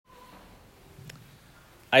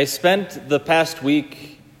I spent the past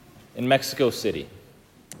week in Mexico City.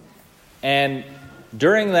 And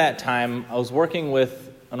during that time, I was working with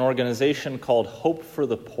an organization called Hope for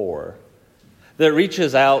the Poor that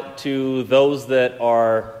reaches out to those that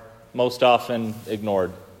are most often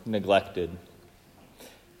ignored, neglected.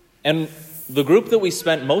 And the group that we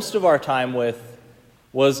spent most of our time with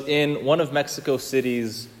was in one of Mexico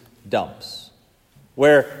City's dumps,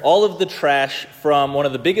 where all of the trash from one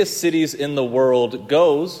of the biggest cities in the world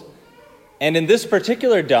goes. And in this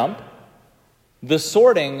particular dump, the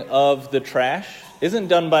sorting of the trash isn't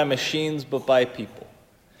done by machines, but by people.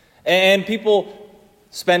 And people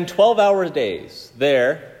spend 12-hour days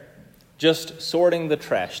there just sorting the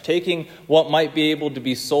trash, taking what might be able to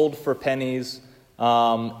be sold for pennies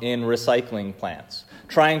in recycling plants,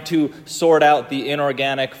 trying to sort out the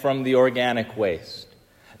inorganic from the organic waste.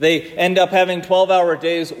 They end up having 12-hour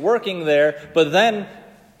days working there, but then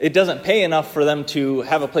it doesn't pay enough for them to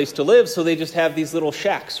have a place to live, so they just have these little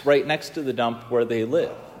shacks right next to the dump where they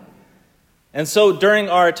live. And so during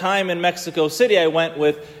our time in Mexico City, I went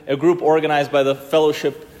with a group organized by the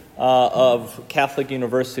Fellowship of Catholic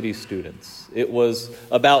University Students. It was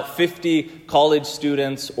about 50 college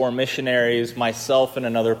students or missionaries, myself and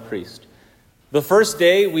another priest. The first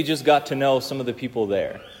day, we just got to know some of the people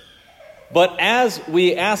there. But as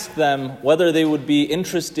we asked them whether they would be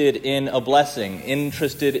interested in a blessing,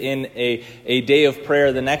 interested in a day of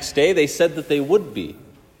prayer the next day, they said that they would be.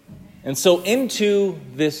 And so into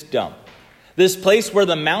this dump, this place where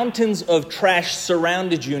the mountains of trash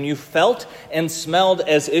surrounded you and you felt and smelled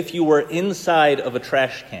as if you were inside of a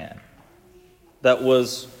trash can that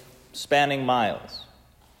was spanning miles.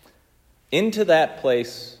 Into that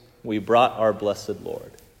place, we brought our blessed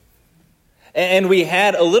Lord. And we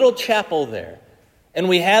had a little chapel there. And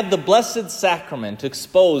we had the Blessed Sacrament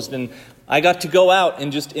exposed. And I got to go out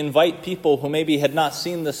and just invite people who maybe had not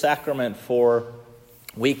seen the sacrament for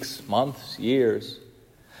weeks, months, years,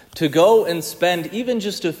 to go and spend even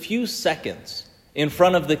just a few seconds in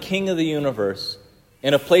front of the King of the universe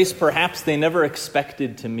in a place perhaps they never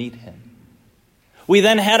expected to meet him. We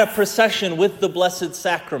then had a procession with the Blessed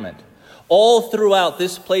Sacrament all throughout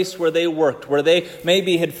this place where they worked, where they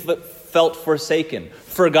maybe had felt forsaken,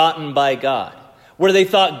 forgotten by God, where they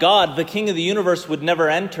thought God, the King of the universe, would never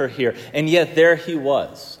enter here. And yet there he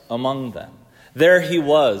was among them. There he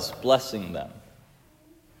was blessing them.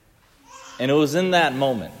 And it was in that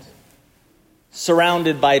moment,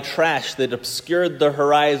 surrounded by trash that obscured the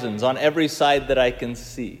horizons on every side that I can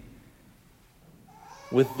see,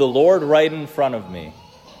 with the Lord right in front of me,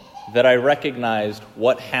 that I recognized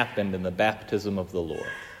what happened in the baptism of the Lord.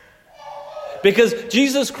 Because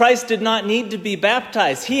Jesus Christ did not need to be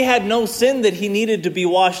baptized. He had no sin that he needed to be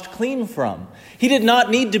washed clean from. He did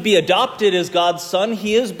not need to be adopted as God's son.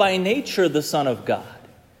 He is by nature the Son of God.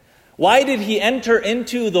 Why did he enter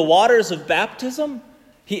into the waters of baptism?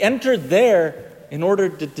 He entered there in order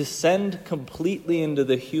to descend completely into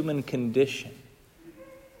the human condition.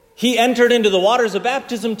 He entered into the waters of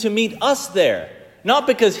baptism to meet us there. Not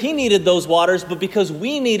because he needed those waters, but because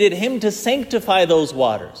we needed him to sanctify those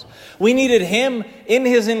waters. We needed him in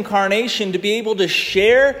his incarnation to be able to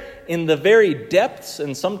share in the very depths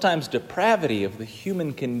and sometimes depravity of the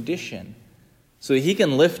human condition so that he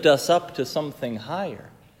can lift us up to something higher.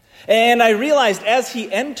 And I realized as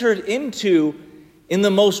he entered into, in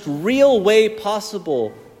the most real way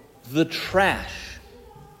possible, the trash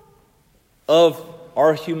of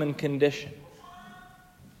our human condition,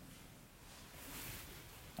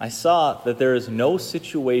 I saw that there is no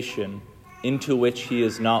situation into which he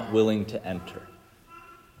is not willing to enter.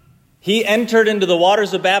 He entered into the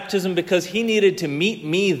waters of baptism because he needed to meet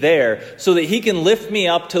me there so that he can lift me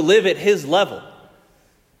up to live at his level.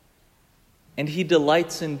 And he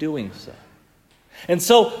delights in doing so. And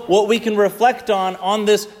so what we can reflect on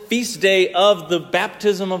this feast day of the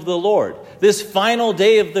baptism of the Lord, this final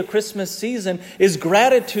day of the Christmas season, is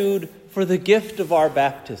gratitude for the gift of our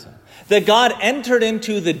baptism. That God entered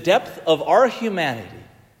into the depth of our humanity,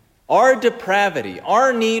 our depravity,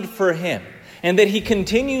 our need for him, and that he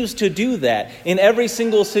continues to do that in every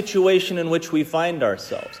single situation in which we find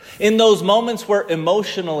ourselves. In those moments where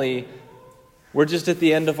emotionally we're just at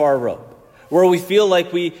the end of our rope, where we feel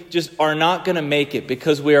like we just are not going to make it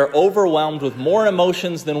because we are overwhelmed with more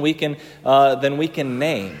emotions than we can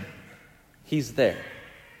name, he's there.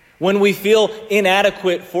 When we feel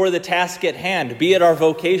inadequate for the task at hand, be it our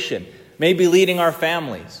vocation, maybe leading our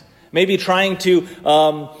families, maybe trying to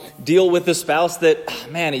deal with a spouse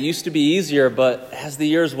that, man, it used to be easier, but as the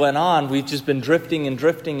years went on, we've just been drifting and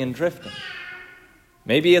drifting and drifting.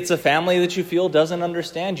 Maybe it's a family that you feel doesn't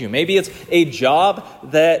understand you. Maybe it's a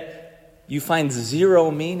job that you find zero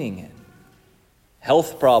meaning in.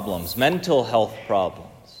 Health problems, mental health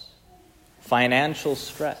problems, financial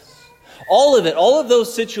stress. All of it, all of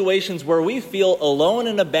those situations where we feel alone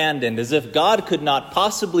and abandoned, as if God could not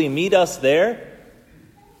possibly meet us there,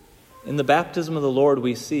 in the baptism of the Lord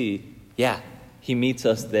we see, He meets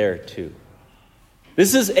us there too.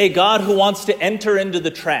 This is a God who wants to enter into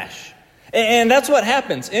the trash. And that's what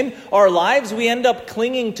happens. In our lives, we end up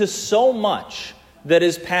clinging to so much that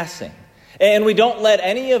is passing. And we don't let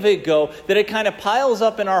any of it go, that it kind of piles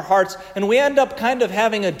up in our hearts, and we end up kind of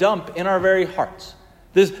having a dump in our very hearts.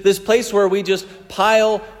 This place where we just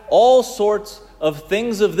pile all sorts of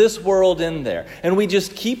things of this world in there, and we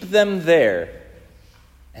just keep them there,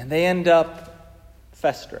 and they end up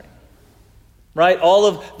festering. Right? All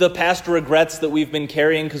of the past regrets that we've been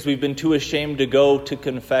carrying because we've been too ashamed to go to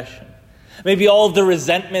confession. Maybe all of the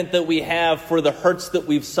resentment that we have for the hurts that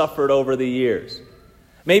we've suffered over the years.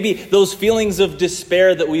 Maybe those feelings of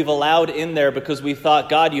despair that we've allowed in there because we thought,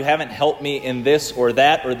 God, you haven't helped me in this or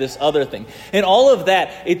that or this other thing. And all of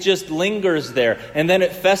that, it just lingers there, and then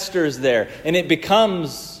it festers there, and it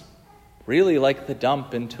becomes really like the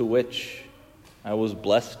dump into which I was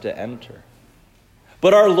blessed to enter.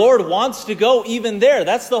 But our Lord wants to go even there.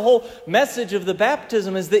 That's the whole message of the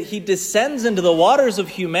baptism, is that He descends into the waters of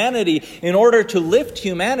humanity in order to lift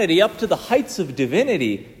humanity up to the heights of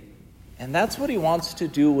divinity. And that's what He wants to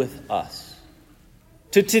do with us.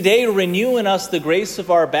 To today renew in us the grace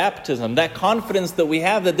of our baptism, that confidence that we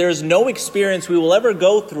have that there is no experience we will ever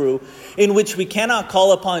go through in which we cannot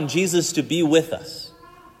call upon Jesus to be with us.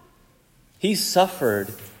 He suffered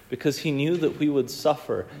because He knew that we would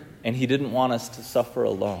suffer, and He didn't want us to suffer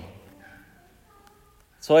alone.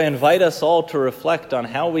 So I invite us all to reflect on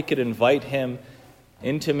how we could invite Him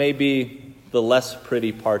into maybe the less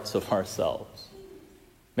pretty parts of ourselves.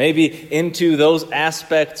 Maybe into those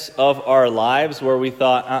aspects of our lives where we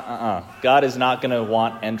thought, God is not going to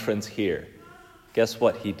want entrance here. Guess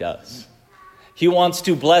what? He does. He wants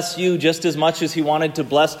to bless you just as much as He wanted to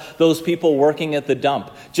bless those people working at the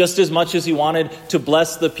dump. Just as much as He wanted to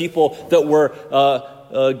bless the people that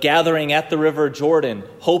were gathering at the River Jordan,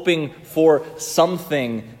 hoping for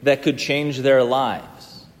something that could change their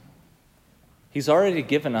lives. He's already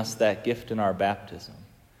given us that gift in our baptism.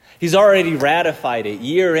 He's already ratified it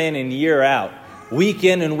year in and year out, week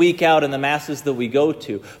in and week out in the masses that we go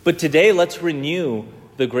to. But today, let's renew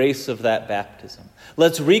the grace of that baptism.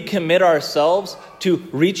 Let's recommit ourselves to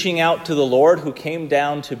reaching out to the Lord who came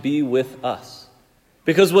down to be with us.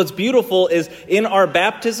 Because what's beautiful is in our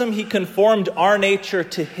baptism, He conformed our nature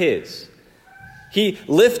to His. He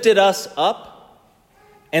lifted us up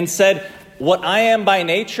and said, what I am by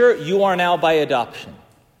nature, you are now by adoption.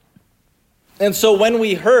 And so when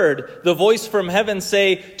we heard the voice from heaven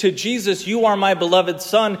say to Jesus, you are my beloved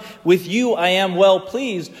Son, with you I am well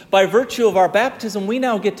pleased, by virtue of our baptism, we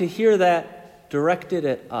now get to hear that directed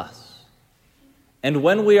at us. And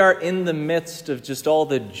when we are in the midst of just all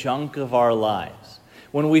the junk of our lives,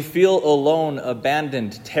 when we feel alone,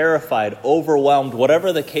 abandoned, terrified, overwhelmed,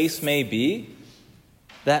 whatever the case may be,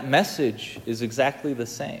 that message is exactly the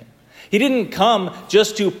same. He didn't come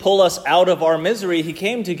just to pull us out of our misery. He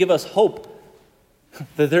came to give us hope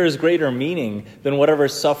that there is greater meaning than whatever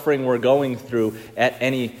suffering we're going through at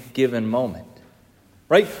any given moment.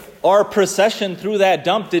 Right? Our procession through that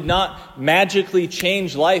dump did not magically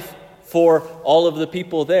change life for all of the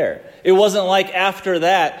people there. It wasn't like after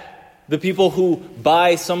that, the people who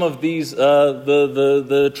buy some of these,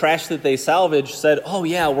 the trash that they salvage said, oh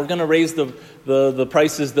yeah, we're going to raise the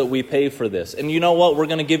prices that we pay for this. And you know what? We're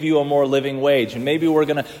going to give you a more living wage. And maybe we're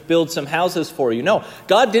going to build some houses for you. No,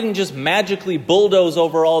 God didn't just magically bulldoze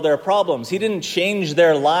over all their problems. He didn't change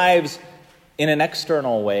their lives in an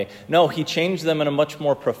external way. No, He changed them in a much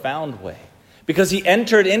more profound way. Because He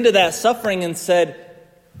entered into that suffering and said,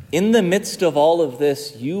 in the midst of all of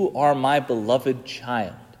this, you are my beloved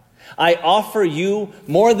child. I offer you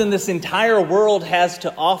more than this entire world has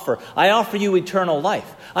to offer. I offer you eternal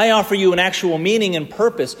life. I offer you an actual meaning and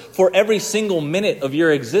purpose for every single minute of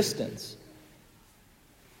your existence.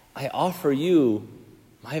 I offer you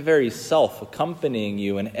my very self accompanying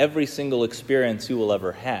you in every single experience you will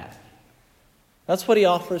ever have. That's what He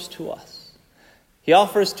offers to us. He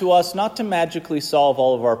offers to us not to magically solve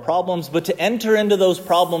all of our problems, but to enter into those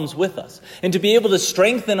problems with us and to be able to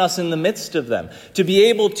strengthen us in the midst of them, to be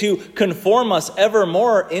able to conform us ever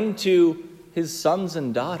more into His sons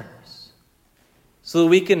and daughters, so that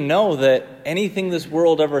we can know that anything this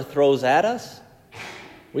world ever throws at us,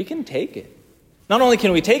 we can take it. Not only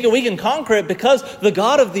can we take it, we can conquer it because the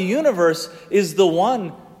God of the universe is the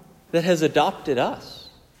one that has adopted us.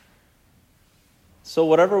 So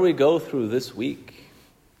whatever we go through this week,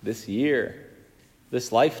 this year,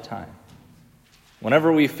 this lifetime,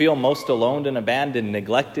 whenever we feel most alone and abandoned,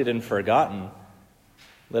 neglected and forgotten,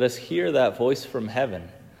 let us hear that voice from heaven.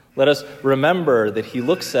 Let us remember that he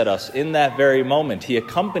looks at us in that very moment. He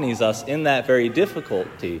accompanies us in that very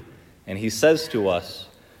difficulty. And he says to us,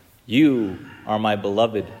 "You are my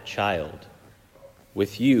beloved child.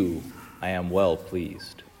 With you I am well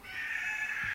pleased."